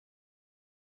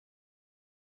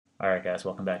Alright guys,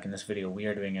 welcome back. In this video we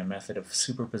are doing a method of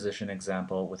superposition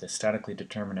example with a statically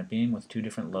determinate beam with two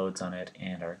different loads on it,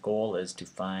 and our goal is to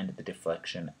find the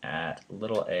deflection at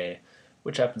little a,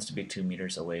 which happens to be 2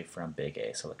 meters away from big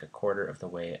A, so like a quarter of the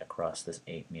way across this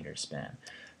 8-meter span.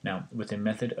 Now with a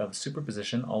method of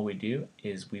superposition, all we do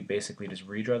is we basically just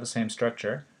redraw the same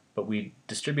structure, but we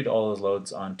distribute all those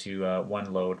loads onto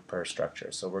one load per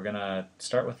structure. So we're going to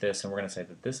start with this, and we're going to say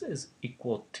that this is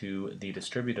equal to the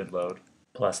distributed load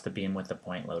plus the beam with the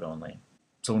point load only.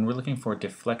 So when we're looking for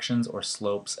deflections or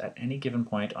slopes at any given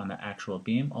point on the actual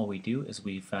beam, all we do is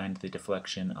we find the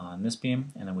deflection on this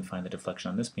beam, and then we find the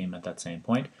deflection on this beam at that same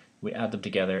point. We add them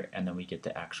together, and then we get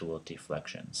the actual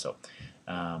deflection. So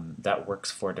that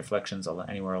works for deflections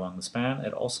anywhere along the span.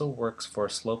 It also works for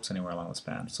slopes anywhere along the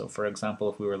span. So for example,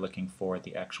 if we were looking for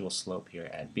the actual slope here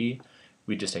at B,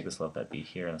 we just take the slope at B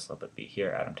here and the slope at B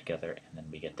here, add them together, and then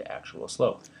we get the actual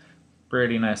slope.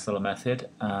 Pretty nice little method.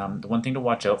 The one thing to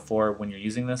watch out for when you're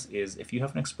using this is if you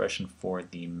have an expression for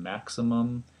the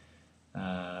maximum,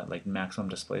 like maximum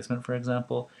displacement, for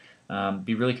example,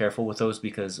 be really careful with those,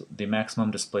 because the maximum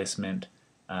displacement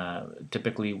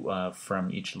typically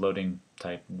from each loading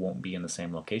type won't be in the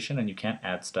same location, and you can't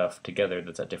add stuff together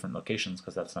that's at different locations,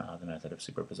 because that's not how the method of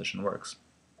superposition works.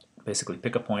 Basically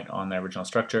pick a point on the original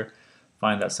structure,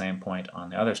 find that same point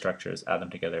on the other structures, add them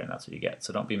together, and that's what you get.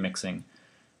 So don't be mixing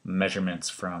measurements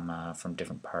from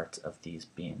different parts of these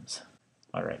beams.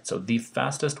 Alright, so the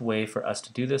fastest way for us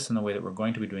to do this, and the way that we're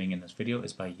going to be doing in this video,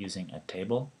 is by using a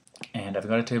table. And I've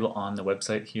got a table on the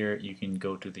website here. You can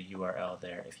go to the URL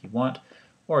there if you want,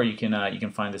 or you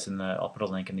can find this I'll put a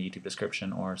link in the YouTube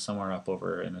description, or somewhere up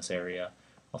over in this area.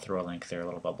 I'll throw a link there, a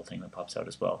little bubble thing that pops out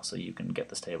as well, so you can get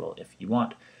this table if you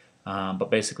want. But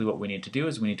basically what we need to do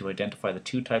is we need to identify the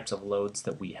two types of loads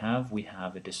that we have. We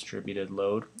have a distributed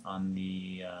load on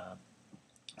the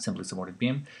simply supported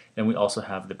beam. Then we also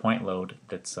have the point load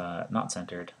that's not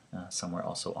centered somewhere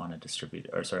also on a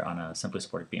simply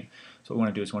supported beam. So what we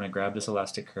want to do is we want to grab this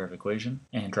elastic curve equation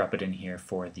and drop it in here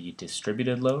for the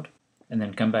distributed load, and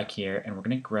then come back here and we're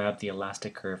going to grab the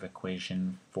elastic curve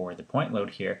equation for the point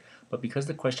load here. But because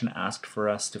the question asked for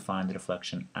us to find the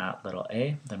deflection at little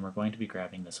a, then we're going to be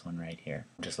grabbing this one right here,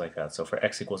 just like that. So for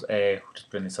x equals a, we'll just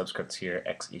put in the subscripts here,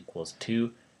 x equals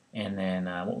 2. And then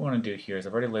what we want to do here is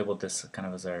I've already labeled this kind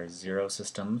of as our 0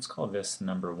 system. Let's call this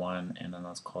number 1, and then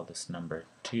let's call this number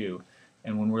 2.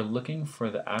 And when we're looking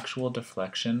for the actual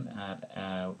deflection at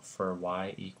for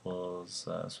y equals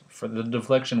for the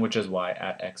deflection which is y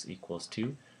at x equals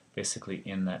 2, basically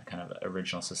in that kind of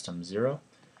original system 0,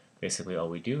 basically all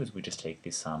we do is we just take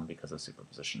the sum because of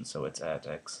superposition. So it's at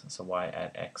x, so y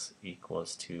at x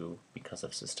equals 2 because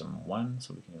of system 1.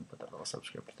 So we can even put that little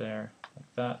subscript there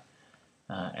like that.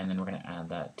 And then we're going to add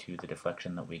that to the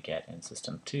deflection that we get in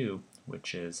system 2,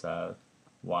 which is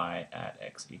y at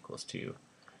x equals 2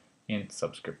 in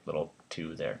subscript little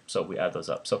 2 there. So we add those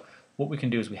up. So what we can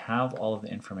do is we have all of the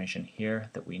information here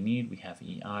that we need. We have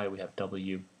EI, we have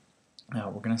W.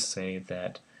 We're going to say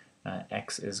that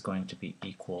x is going to be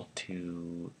equal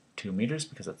to 2 meters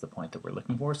because that's the point that we're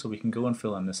looking for. So we can go and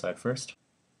fill in this side first,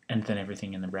 and then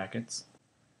everything in the brackets.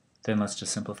 Then let's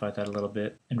just simplify that a little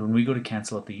bit. And when we go to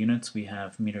cancel out the units, we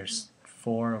have meters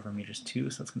 4 over meters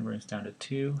 2, so that's going to bring us down to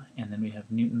 2. And then we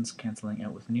have newtons canceling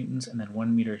out with newtons, and then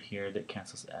 1 meter here that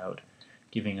cancels out,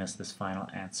 giving us this final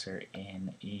answer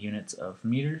in units of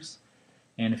meters.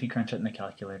 And if you crunch it in the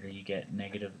calculator, you get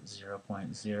negative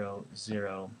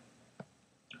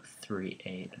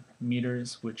 0.0038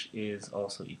 meters, which is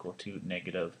also equal to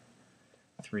negative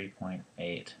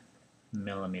 3.8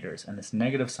 millimeters. And this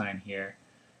negative sign here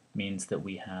means that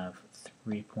we have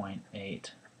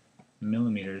 3.8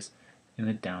 millimeters in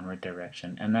the downward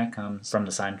direction, and that comes from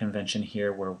the sign convention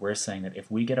here, where we're saying that if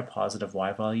we get a positive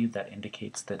y value, that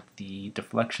indicates that the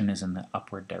deflection is in the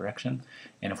upward direction,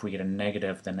 and if we get a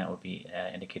negative, then that would be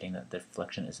indicating that the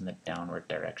deflection is in the downward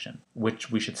direction. Which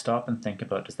we should stop and think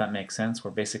about, does that make sense?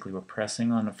 We're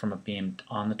pressing on from a beam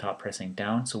on the top, pressing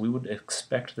down, so we would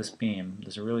expect this beam,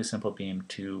 this really simple beam,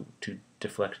 to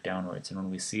deflect downwards, and when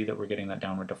we see that we're getting that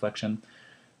downward deflection,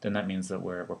 then that means that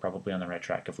we're probably on the right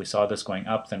track. If we saw this going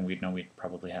up, then we'd know we'd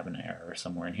probably have an error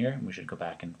somewhere in here, and we should go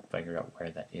back and figure out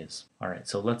where that is. Alright,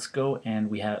 so let's go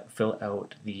and fill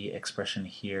out the expression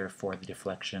here for the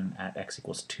deflection at x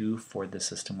equals 2 for this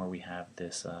system where we have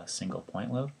this single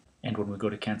point load. And when we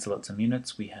go to cancel out some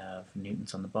units, we have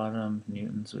newtons on the bottom,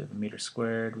 newtons, we have a meter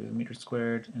squared, we have a meter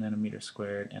squared, and then a meter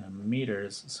squared, and a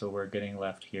meters, so we're getting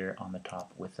left here on the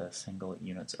top with a single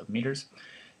units of meters.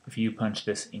 If you punch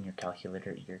this in your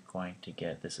calculator, you're going to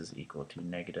get this is equal to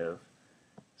negative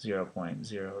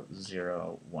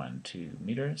 0.0012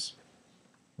 meters,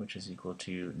 which is equal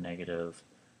to negative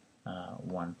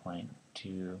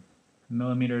 1.2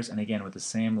 millimeters. And again, with the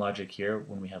same logic here,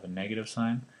 when we have a negative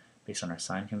sign, based on our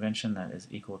sign convention, that is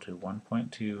equal to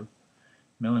 1.2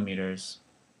 millimeters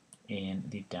in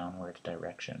the downward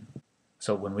direction.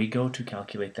 So when we go to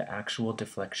calculate the actual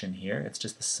deflection here, it's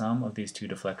just the sum of these two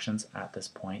deflections at this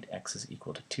point, x is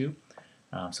equal to 2.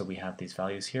 So we have these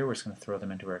values here. We're just going to throw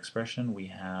them into our expression. We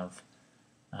have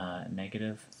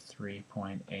negative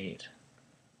 3.8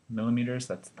 millimeters.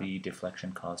 That's the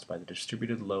deflection caused by the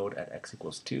distributed load at x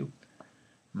equals 2,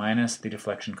 minus the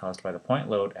deflection caused by the point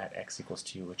load at x equals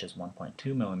 2, which is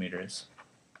 1.2 millimeters.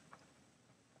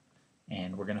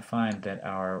 And we're going to find that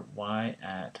our y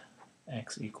at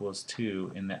x equals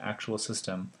 2 in the actual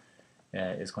system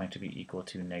is going to be equal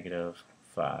to negative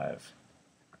 5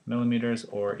 millimeters,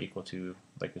 or equal to,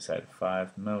 like we said,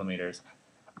 5 millimeters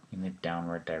in the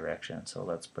downward direction. So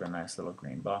let's put a nice little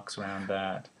green box around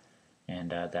that.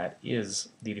 And that is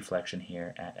the deflection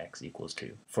here at x equals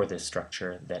 2 for this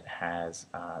structure that has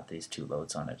these two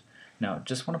loads on it. Now,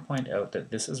 just want to point out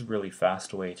that this is a really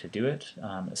fast way to do it,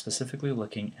 specifically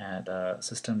looking at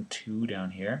system 2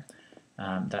 down here.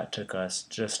 That took us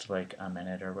just like a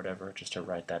minute or whatever just to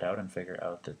write that out and figure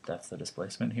out that that's the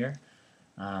displacement here.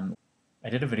 I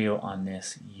did a video on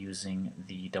this using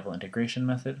the double integration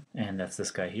method, and that's this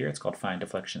guy here. It's called Find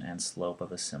Deflection and Slope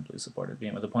of a Simply Supported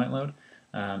Beam with a Point Load.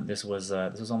 This was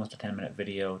almost a 10-minute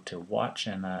video to watch,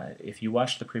 and if you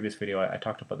watched the previous video, I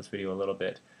talked about this video a little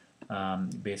bit.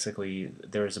 Basically,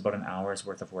 there was about an hour's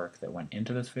worth of work that went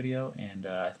into this video, and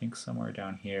I think somewhere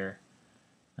down here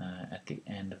at the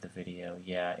end of the video,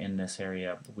 yeah, in this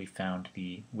area, we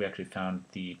actually found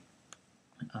the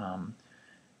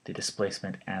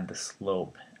displacement and the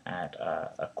slope at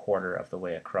a quarter of the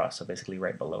way across, so basically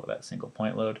right below that single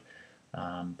point load.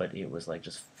 But it was like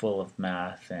just full of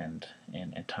math and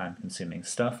time-consuming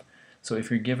stuff. So if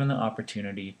you're given the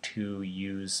opportunity to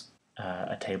use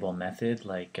a table method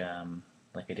like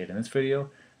I did in this video,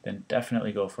 then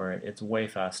definitely go for it. It's way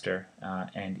faster,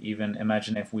 and even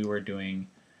imagine if we were doing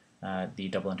the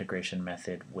double integration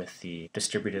method with the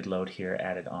distributed load here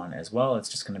added on as well. It's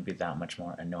just going to be that much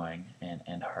more annoying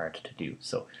and hard to do.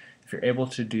 So if you're able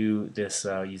to do this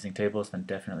using tables, then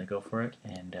definitely go for it.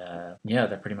 And yeah,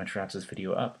 that pretty much wraps this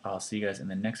video up. I'll see you guys in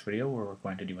the next video where we're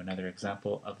going to do another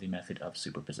example of the method of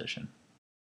superposition.